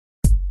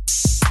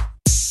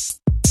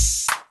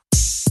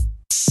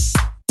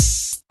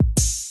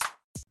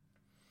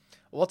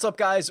What's up,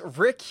 guys?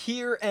 Rick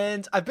here,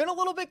 and I've been a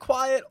little bit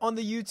quiet on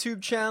the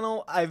YouTube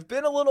channel. I've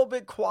been a little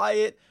bit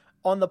quiet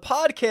on the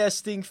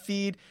podcasting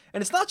feed,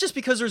 and it's not just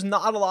because there's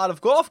not a lot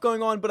of golf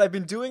going on, but I've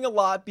been doing a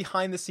lot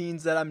behind the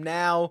scenes that I'm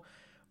now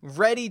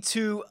ready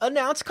to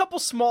announce a couple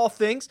small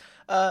things.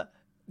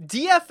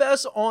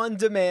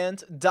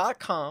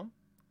 DFSOnDemand.com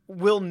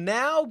will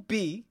now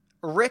be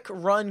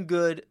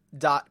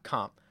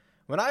RickRunGood.com.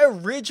 When I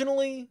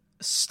originally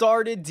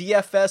started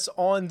DFS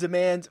On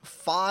Demand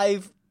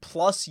 5+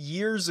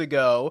 years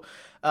ago,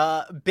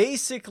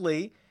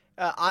 basically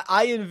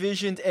I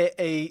envisioned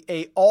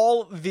a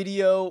all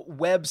video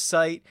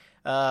website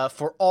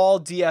for all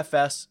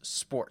DFS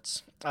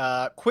sports.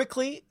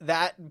 Quickly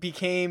that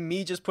became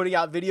me just putting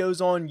out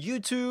videos on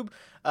YouTube,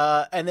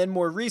 and then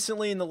more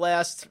recently in the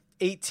last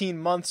 18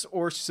 months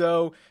or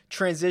so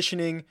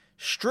transitioning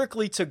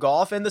strictly to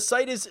golf. And the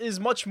site is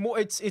much more,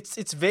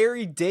 it's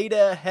very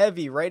data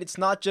heavy, right? It's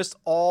not just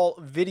all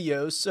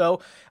videos. So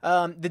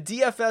the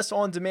DFS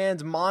On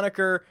Demand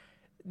moniker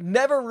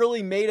never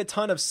really made a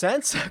ton of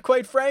sense,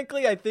 quite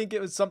frankly. I think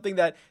it was something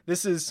that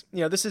this is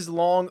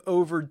long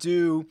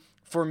overdue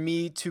for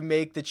me to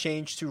make the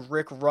change to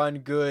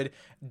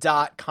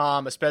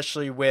RickRunGood.com,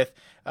 especially with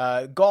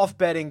golf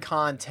betting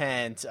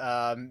content,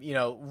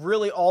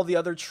 really all the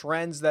other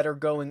trends that are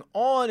going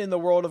on in the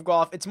world of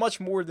golf. It's much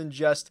more than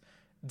just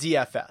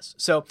DFS.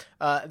 So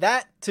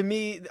that, to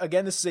me,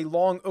 again, this is a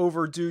long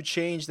overdue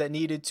change that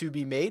needed to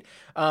be made.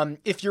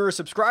 If you're a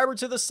subscriber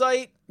to the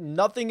site,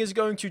 nothing is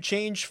going to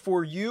change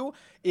for you.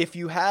 If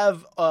you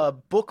have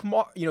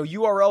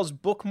URLs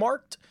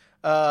bookmarked,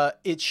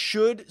 it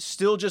should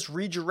still just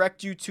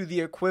redirect you to the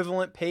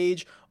equivalent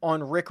page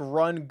on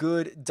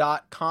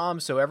RickRunGood.com.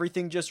 So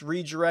everything just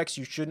redirects.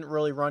 You shouldn't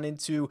really run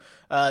into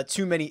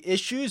too many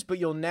issues, but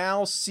you'll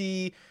now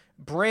see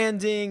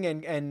branding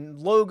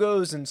and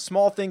logos and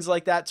small things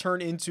like that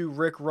turn into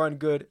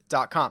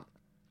RickRunGood.com.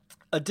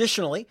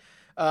 Additionally,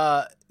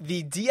 the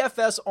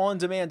DFS On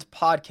Demand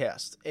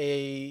podcast,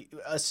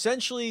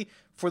 essentially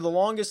for the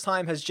longest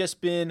time has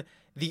just been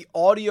the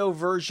audio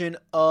version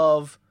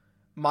of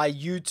my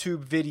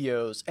YouTube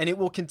videos, and it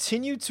will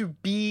continue to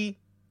be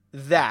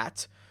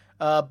that,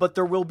 but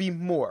there will be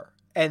more.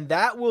 And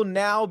that will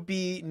now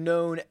be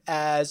known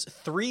as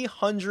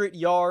 300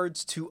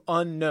 Yards to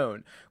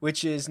Unknown,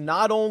 which is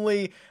not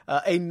only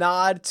a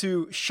nod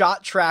to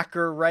Shot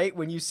Tracker, right?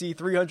 When you see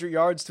 300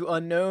 Yards to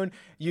Unknown,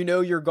 you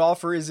know your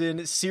golfer is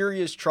in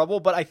serious trouble.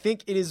 But I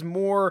think it is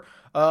more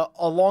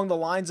along the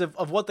lines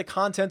of what the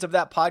content of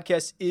that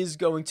podcast is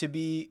going to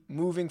be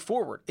moving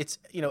forward. It's,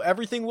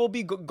 everything will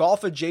be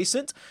golf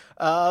adjacent,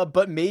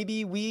 but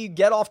maybe we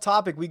get off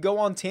topic, we go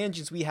on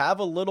tangents, we have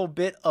a little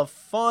bit of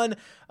fun,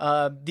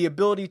 the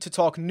ability to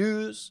talk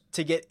news,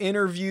 to get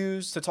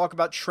interviews, to talk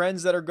about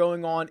trends that are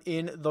going on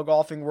in the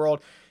golfing world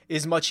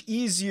is much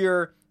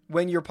easier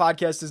when your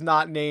podcast is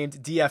not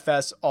named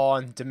DFS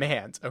On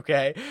Demand,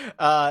 okay?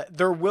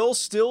 There will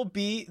still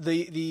be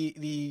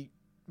the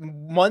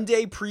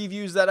Monday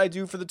previews that I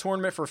do for the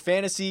tournament for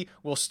fantasy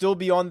will still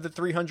be on the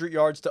 300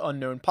 Yards to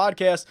Unknown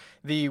podcast.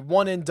 The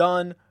one and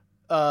done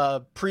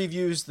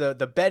previews,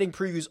 the betting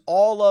previews,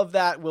 all of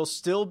that will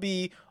still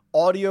be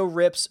audio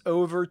rips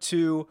over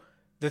to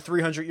the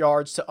 300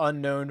 Yards to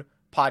Unknown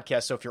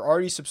podcast. So if you're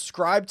already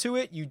subscribed to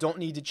it, you don't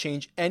need to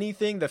change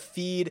anything. The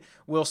feed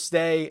will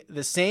stay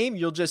the same.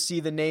 You'll just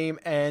see the name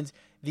and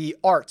the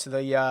art,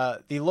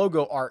 the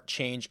logo art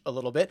change a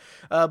little bit.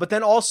 But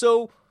then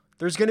also,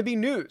 there's going to be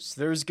news.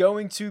 There's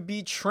going to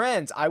be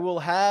trends. I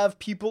will have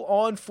people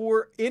on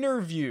for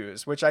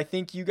interviews, which I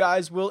think you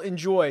guys will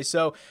enjoy.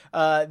 So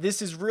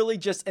this is really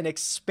just an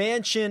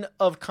expansion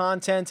of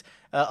content,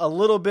 a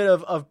little bit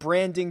of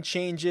branding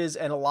changes,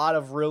 and a lot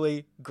of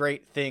really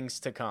great things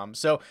to come.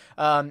 So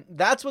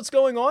that's what's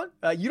going on.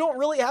 You don't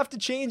really have to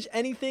change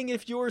anything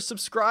if you're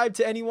subscribed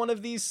to any one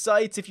of these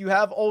sites. If you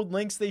have old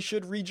links, they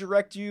should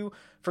redirect you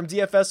from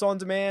DFS On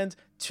Demand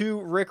to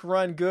Rick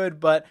Run Good,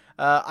 but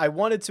I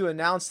wanted to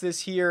announce this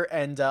here,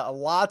 and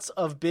lots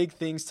of big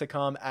things to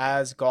come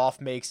as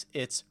golf makes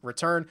its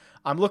return.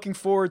 I'm looking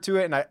forward to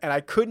it, and I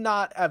could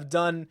not have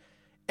done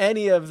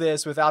any of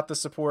this without the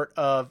support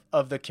of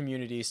the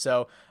community.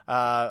 So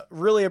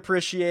really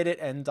appreciate it,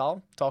 and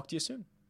I'll talk to you soon.